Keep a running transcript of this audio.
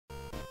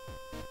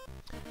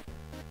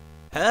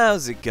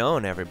How's it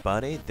going,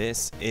 everybody?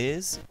 This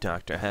is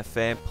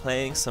DoctorJefe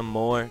playing some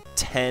more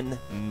 10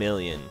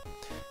 million.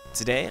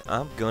 Today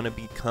I'm gonna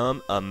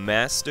become a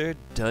master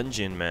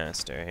dungeon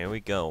master. Here we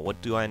go. What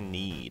do I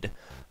need?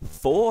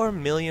 4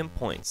 million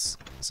points.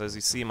 So as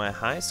you see, my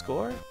high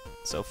score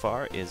so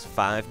far is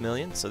 5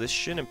 million, so this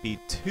shouldn't be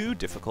too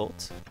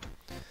difficult.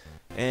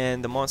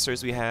 And the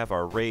monsters we have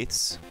are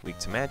wraiths, weak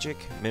to magic,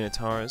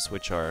 minotaurs,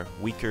 which are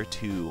weaker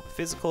to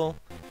physical,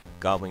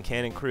 goblin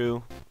cannon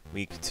crew,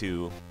 weak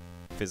to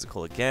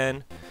physical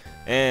again,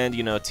 and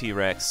you know,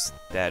 T-Rex,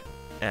 that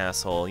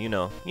asshole. You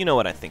know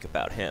what I think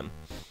about him.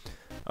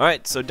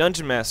 Alright, so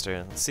Dungeon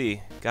Master, let's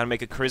see. Gotta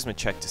make a charisma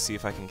check to see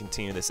if I can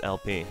continue this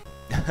LP.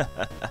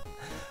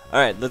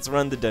 Alright, let's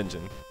run the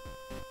dungeon.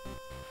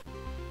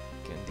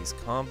 Getting these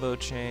combo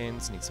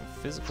chains, need some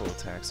physical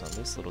attacks on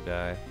this little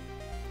guy.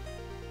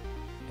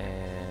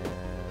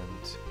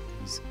 And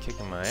he's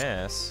kicking my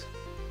ass.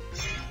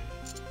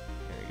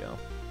 There we go.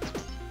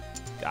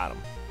 Got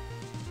him.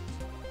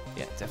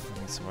 Yeah,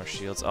 definitely need some more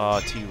shields. Oh,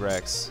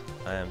 T-Rex.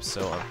 I am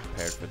so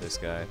unprepared for this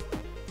guy.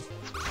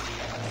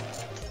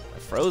 I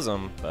froze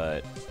him,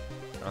 but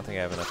I don't think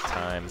I have enough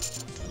time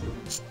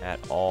at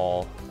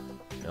all.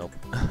 Nope.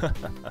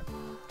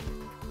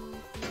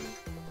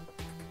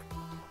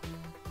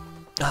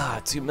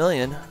 Ah, 2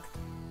 million.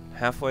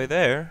 Halfway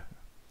there.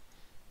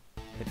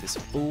 Hit this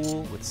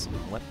fool with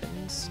some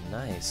weapons.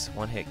 Nice.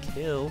 One-hit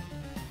kill.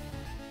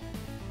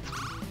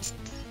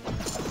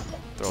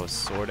 Throw a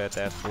sword at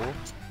that fool.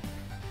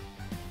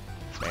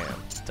 Bam.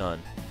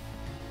 Done.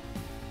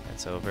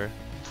 That's over.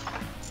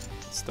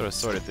 Let's throw a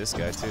sword at this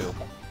guy, too.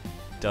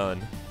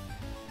 Done.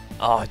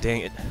 Oh,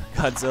 dang it.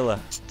 Godzilla.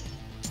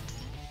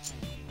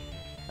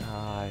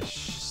 Ah,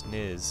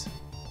 schniz.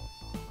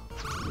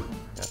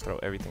 Gotta throw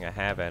everything I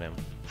have at him.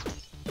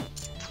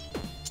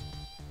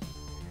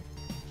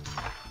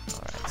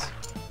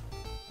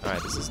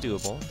 Alright, this is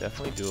doable.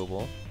 Definitely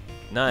doable.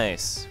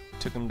 Nice.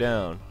 Took him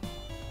down.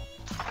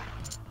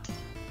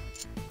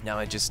 Now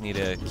I just need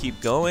to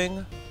keep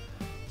going.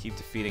 Keep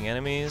defeating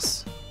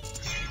enemies.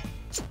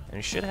 And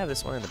we should have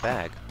this one in the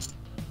bag.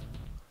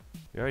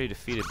 We already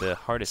defeated the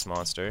hardest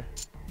monster.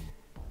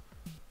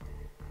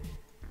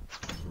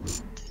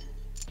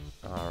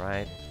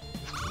 Alright.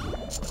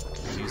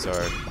 Use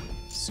our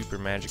super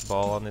magic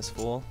ball on this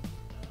fool.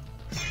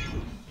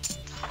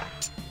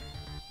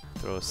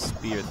 Throw a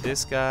spear at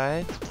this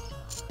guy.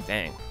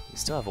 Dang, we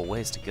still have a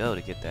ways to go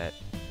to get that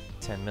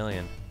 10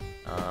 million.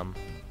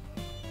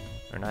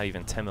 Or not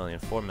even 10 million,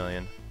 4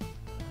 million.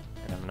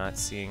 And I'm not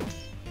seeing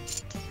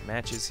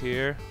matches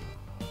here.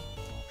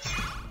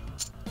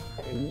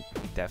 Eat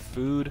that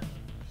food.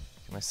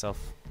 Give myself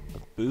a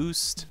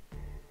boost.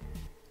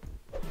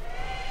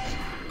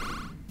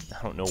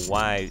 I don't know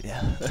why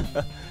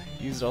I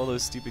used all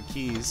those stupid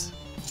keys,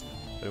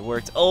 but it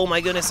worked. Oh my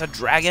goodness, a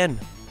dragon!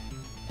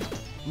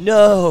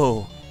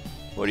 No!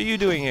 What are you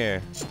doing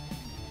here?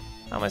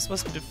 How am I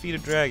supposed to defeat a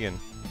dragon?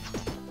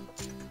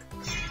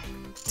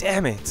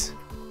 Damn it!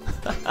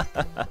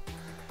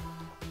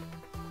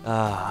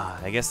 Ah,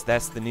 I guess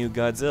that's the new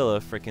Godzilla,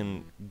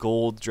 frickin'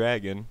 gold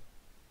dragon.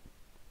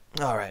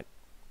 Alright,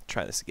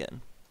 try this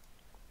again.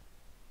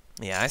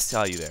 Yeah, I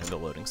saw you there in the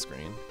loading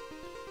screen.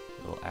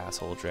 Little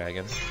asshole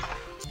dragon.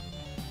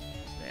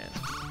 Man,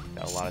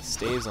 got a lot of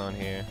staves on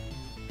here.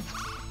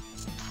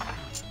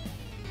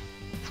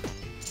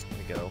 Here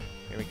we go,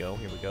 here we go,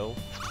 here we go.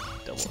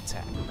 Double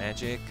attack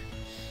magic.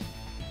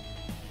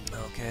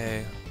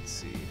 Okay, let's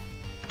see.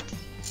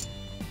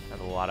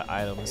 Have a lot of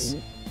items.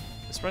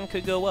 This run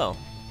could go well.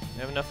 We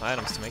have enough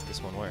items to make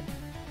this one work.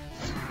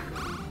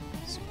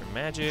 Super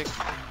magic.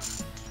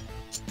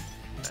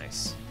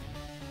 Nice.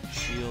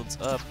 Shields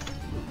up.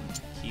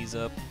 Keys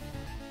up.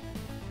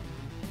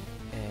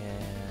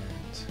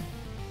 And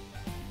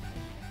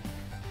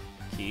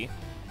key.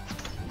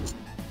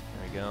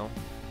 There we go.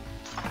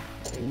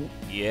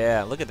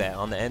 Yeah, look at that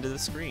on the end of the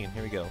screen.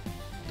 Here we go.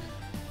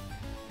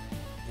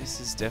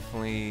 This is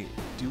definitely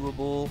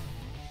doable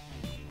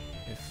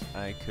if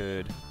I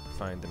could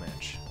find the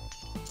match.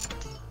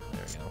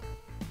 There we go.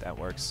 That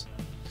works.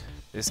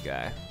 This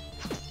guy.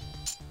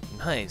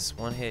 Nice.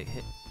 One hit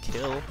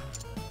kill.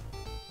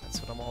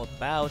 That's what I'm all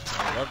about.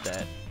 I love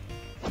that.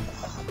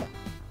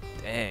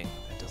 Dang,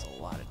 that does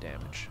a lot of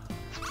damage.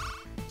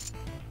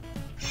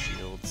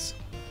 Shields.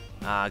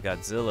 Ah,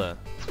 Godzilla.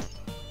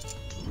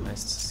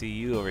 Nice to see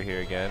you over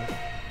here again.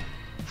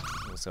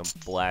 I'm just gonna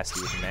blast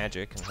you with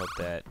magic and hope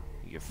that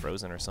you get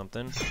frozen or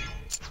something.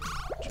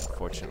 Which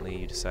unfortunately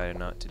you decided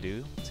not to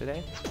do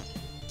today.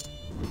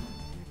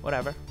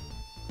 Whatever.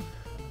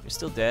 You're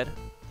still dead.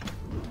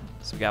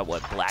 So we got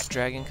what, Black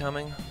Dragon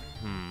coming?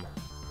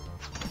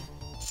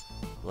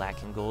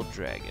 Black and Gold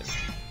Dragon.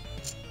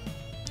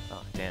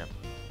 Oh, damn.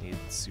 Need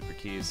super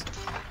keys.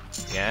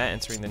 Yeah,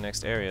 entering the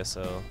next area,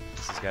 so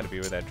this has got to be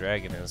where that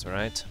dragon is,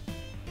 right?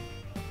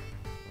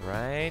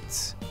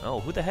 Right. Oh,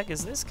 who the heck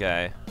is this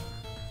guy?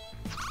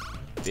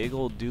 Big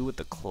old dude with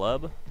the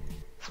club?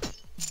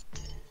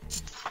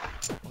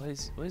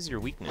 What is your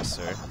weakness,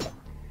 sir?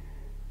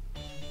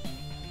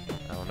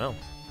 I don't know.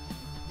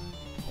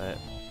 But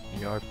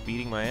you are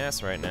beating my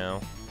ass right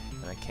now,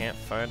 and I can't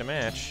find a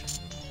match.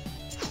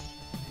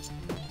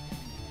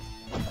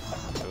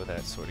 Throw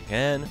that sword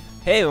again.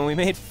 Hey, when we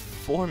made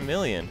 4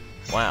 million.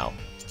 Wow.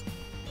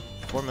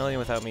 4 million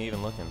without me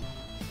even looking.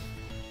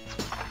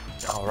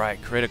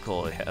 Alright,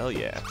 critical. Hell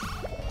yeah.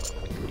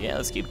 Yeah,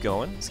 let's keep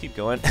going. Let's keep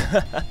going.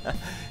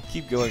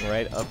 Keep going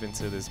right up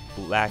into this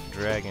black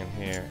dragon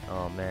here.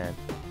 Oh, man.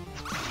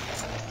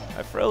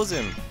 I froze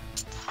him.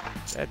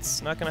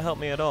 That's not going to help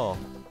me at all,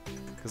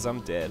 because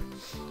I'm dead.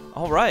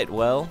 Alright,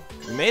 well,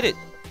 we made it.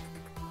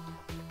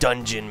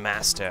 Dungeon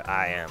Master.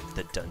 I am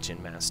the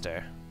Dungeon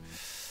Master.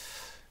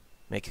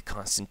 Make a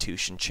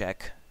constitution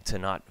check to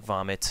not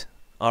vomit.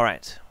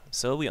 Alright,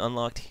 so we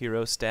unlocked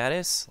hero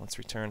status. Let's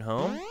return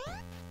home.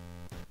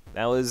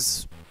 That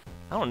was...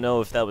 I don't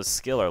know if that was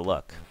skill or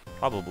luck.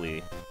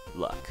 Probably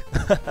luck.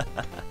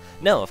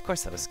 No, of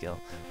course that was skill.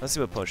 Let's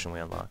see what potion we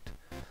unlocked.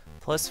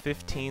 Plus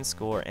 15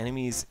 score.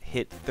 Enemies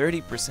hit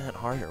 30%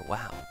 harder.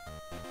 Wow.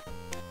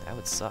 That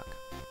would suck.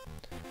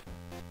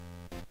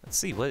 Let's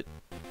see, what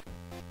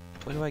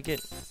do I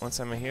get once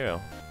I'm a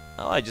hero?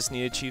 Oh, I just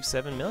need to achieve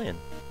 7 million.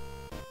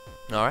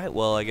 Alright,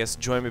 well, I guess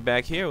join me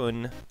back here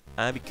when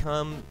I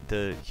become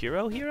the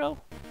hero?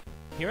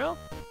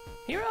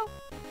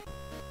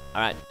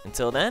 Alright,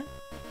 until then,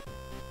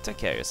 take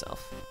care of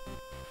yourself.